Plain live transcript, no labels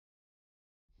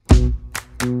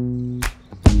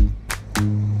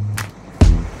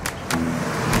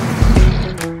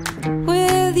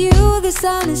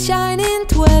sun is shining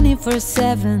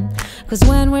 24/7. Cause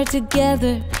when we're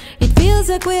together, it feels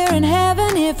like we're in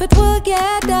heaven. If it will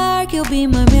get dark, you'll be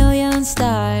my million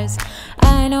stars.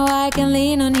 I know I can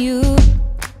lean on you.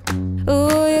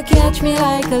 Ooh, you catch me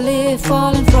like a leaf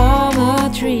falling from a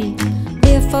tree.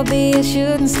 If I'll be a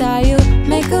shooting star, you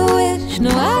make a wish. No,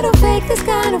 I don't fake this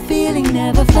kind of feeling,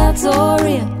 never felt so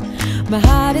real. My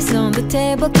heart is on the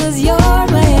table cause you're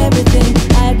my everything.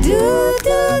 I do,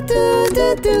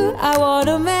 I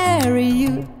wanna marry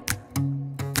you.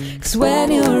 Cause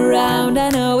when you're around, I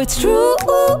know it's true.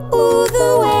 The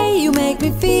way you make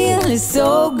me feel is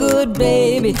so good,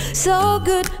 baby. So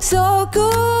good, so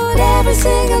good. Every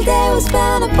single day we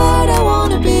spend apart, I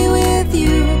wanna be with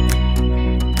you.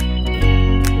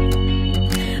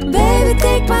 Baby,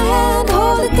 take my hand,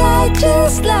 hold it tight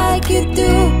just like you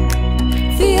do.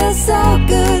 Feels so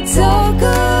good, so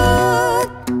good.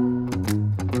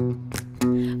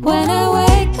 When I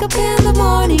wake up in the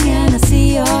morning and I see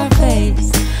your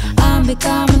face, I'm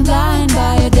becoming blind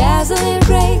by your dazzling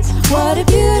grace. What a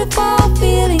beautiful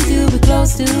feeling to be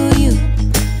close to you.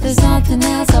 There's nothing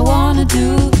else I wanna do.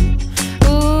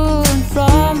 Ooh, and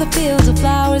from the fields of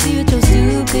flowers you chose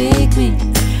to pick me.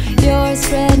 You're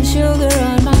spreading sugar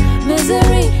on my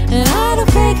misery. And I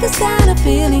don't fake this kind of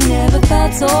feeling, never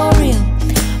felt so real.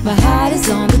 My heart is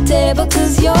on the table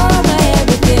cause you're my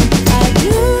everything. I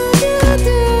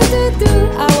do,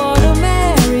 I wanna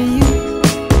marry you.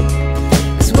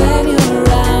 Cause when you're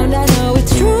around, I know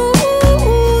it's true.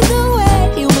 The way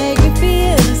you make me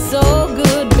feel is so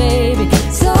good, baby.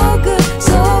 So good,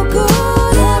 so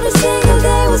good. Every single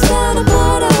day we spend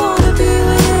apart, I wanna be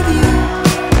with you.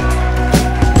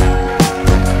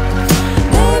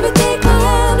 Baby, take my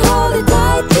hand, hold it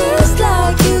tight just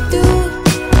like you do.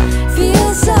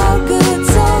 Feels so good,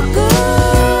 so good.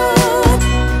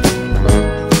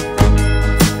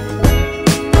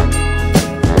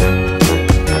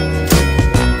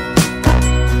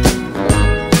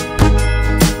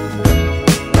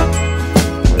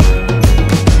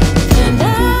 And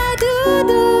I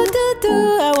do,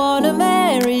 I wanna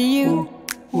marry you.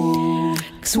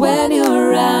 Cause when you're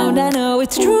around, I know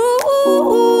it's true.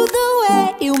 The way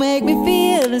you make me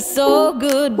feel is so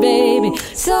good, baby.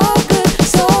 So good,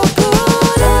 so good.